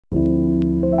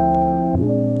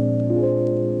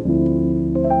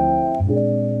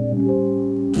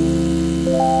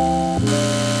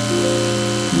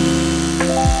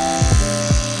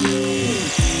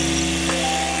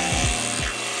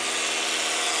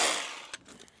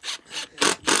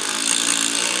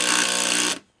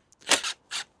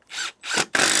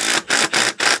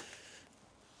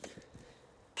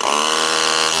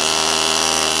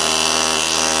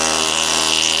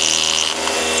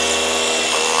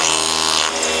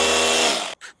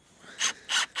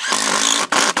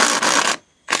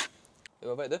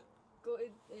What about it? Go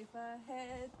if I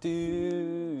had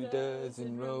 2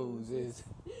 dozen roses.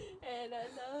 and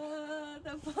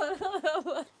another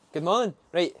bottle. Good morning.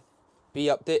 Right, be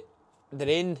update. The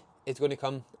rain is going to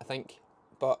come, I think,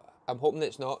 but I'm hoping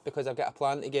it's not because I've got a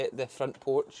plan to get the front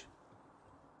porch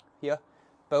here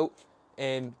built.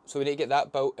 So we need to get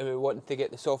that built, and we want to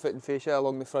get the soffit and fascia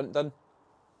along the front done.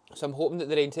 So I'm hoping that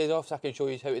the rain stays off so I can show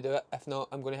you how to do it. If not,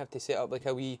 I'm going to have to set up like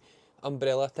a wee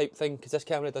umbrella type thing because this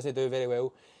camera doesn't do very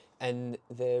well in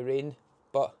the rain.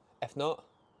 But if not,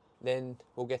 then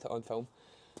we'll get it on film.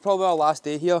 Probably our last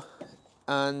day here,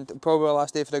 and probably our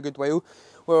last day for a good while.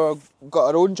 We've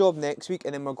got our own job next week,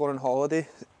 and then we're going on holiday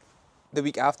the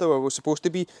week after, where we're supposed to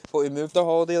be, but we moved our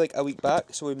holiday like a week back,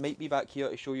 so we might be back here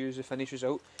to show you the finished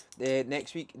result.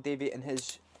 Next week, Davey and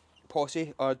his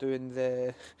posse are doing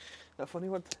the... that funny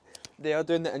word? They are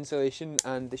doing the insulation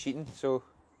and the sheeting, so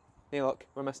no luck,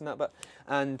 we're missing that bit.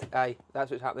 And aye, that's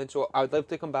what's happening. So I would love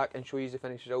to come back and show you the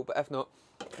finished result, but if not,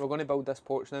 we're going to build this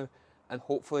porch now, and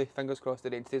hopefully, fingers crossed, the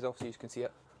rain stays off so you can see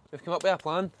it. We've come up with a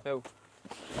plan. Well,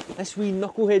 this wee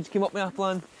knuckleheads came up with a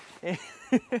plan.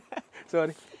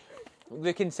 Sorry.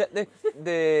 We can sit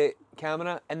the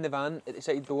camera in the van at the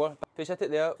side door. If we sit it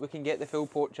there, we can get the full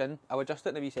porch in. I'll adjust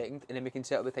it in a wee second, and then we can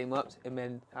set up the time lapse, and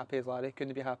then happy as Larry.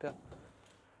 Couldn't be happier.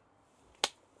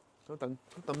 Well done.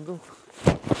 Well done, bro.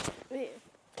 Wait.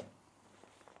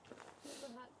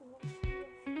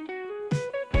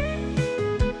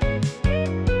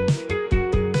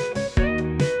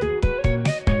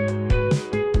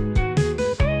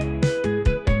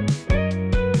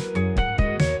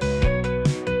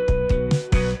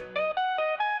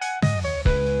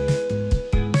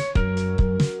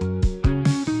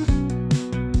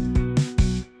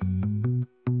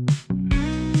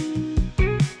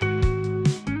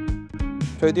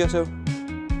 Proud of yourself?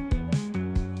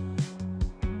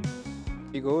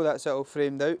 There you go, that's it all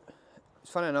framed out.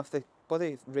 It's funny enough, the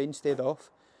bloody rain stayed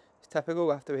off. It's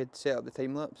typical after we had set up the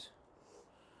time lapse.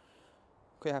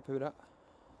 Quite happy with that.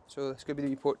 So this could be the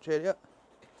wee porch area.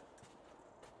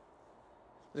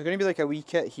 There's going to be like a wee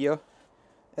kit here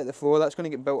at the floor that's going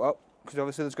to get built up, because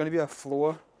obviously there's going to be a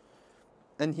floor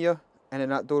in here, and then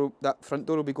that front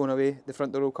door will be going away. The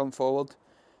front door will come forward.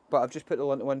 But I've just put the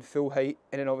lintel one full height,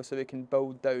 and then obviously we can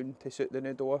build down to suit the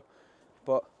new door.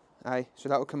 But aye, so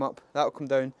that'll come up, that'll come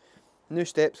down. New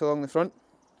steps along the front,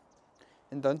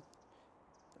 and done.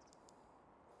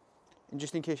 And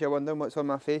just in case you're wondering what's on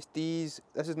my face, this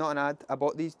is not an ad, I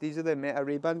bought these are the Meta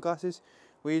Ray-Ban glasses.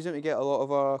 We use them to get a lot of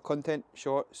our content,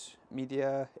 shorts,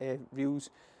 media, reels.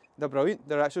 They're brilliant,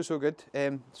 they're actually so good.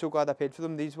 So glad I paid for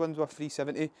them. These ones were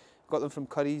 $3.70, got them from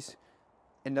Curry's.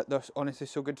 And they're honestly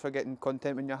so good for getting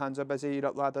content when your hands are busy, you're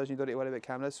up ladders, you don't need to worry about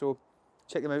cameras. So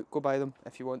check them out, go buy them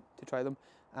if you want to try them.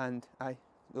 And aye,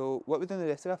 so what are we doing the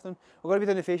rest of the afternoon? We're going to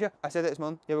be doing the fascia, I said it this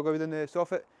morning. Yeah, we're going to be doing the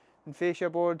soffit and fascia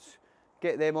boards,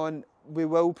 get them on. We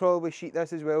will probably sheet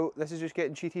this as well. This is just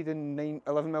getting sheeted in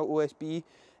 11mm OSB,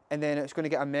 and then it's going to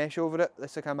get a mesh over it.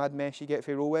 It's like a mad mesh you get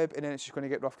for roll web, and then it's just going to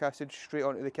get rough casted straight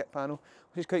onto the kit panel,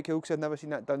 which is quite cool because I've never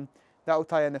seen that done. That'll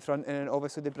tie in the front, and then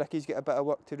obviously the brickies get a bit of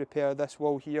work to repair this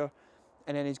wall here,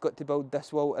 and then he's got to build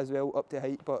this wall as well up to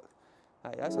height, but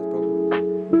aye, that's his problem.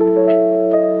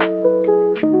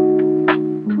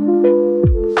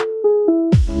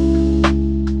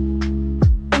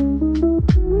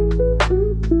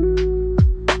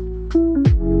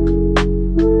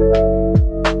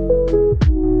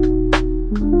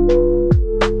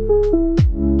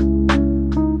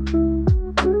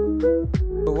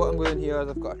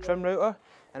 I've got a trim router,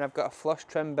 and I've got a flush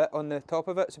trim bit on the top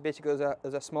of it. So basically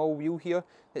there's a small wheel here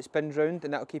that spins round,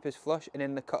 and that'll keep us flush, and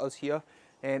then the cutters here.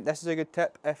 This is a good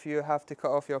tip if you have to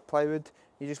cut off your plywood.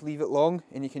 You just leave it long,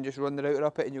 and you can just run the router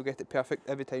up it, and you'll get it perfect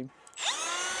every time.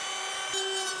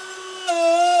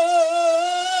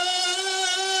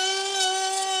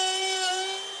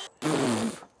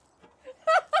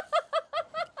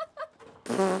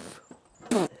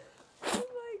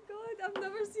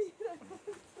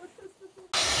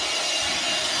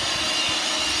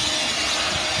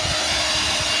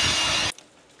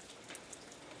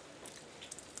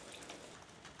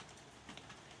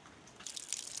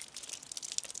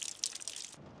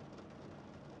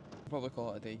 Probably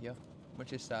call it a day here,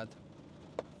 which is sad.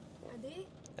 A day?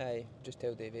 Aye, just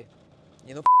tell Davey.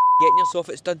 You know, getting your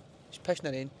soffits done. It's pissing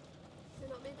the rain. They're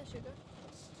not made of sugar.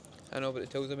 I know, but the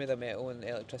tools are made of metal and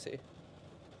electricity.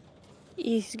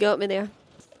 He's got me there.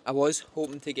 I was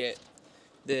hoping to get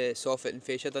the soffit and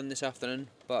fascia done this afternoon,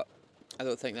 but I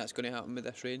don't think that's going to happen with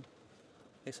this rain.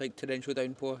 It's like torrential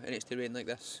downpour, and it's to rain like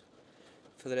this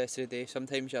for the rest of the day.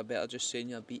 Sometimes you're better just saying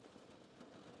you're beat.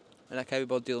 And I can't be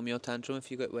bothered dealing with your tantrum if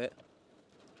you get wet.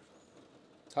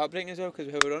 Heartbreaking as well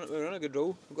because we're on a good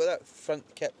roll. We've got that front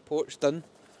kit porch done.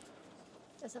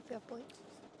 That's a fair point.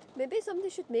 Maybe somebody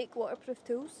should make waterproof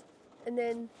tools, and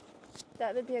then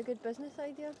that would be a good business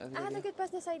idea. I had a good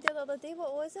business idea the other day.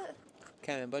 What was it?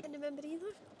 Can't remember. Can't remember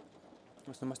either.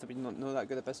 Must have been not that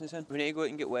good at business in. We need to go out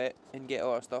and get wet and get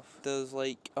all our stuff. There's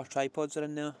like our tripods are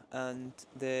in there and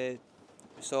the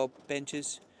saw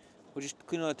benches. We'll just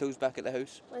clean all the tools back at the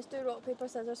house. Let's do rock, paper,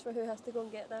 scissors for who has to go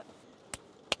and get that.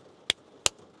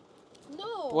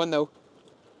 No! 1-0.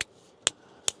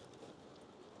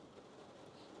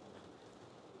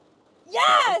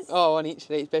 Yes! Oh, one each.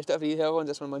 Right, best out of 3. The other one's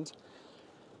this one wins.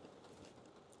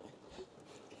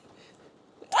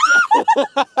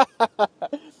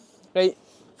 Right,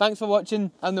 thanks for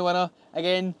watching. I'm the winner.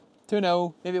 Again,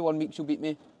 2-0. Maybe 1 week she'll beat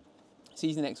me. See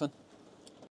you in the next one.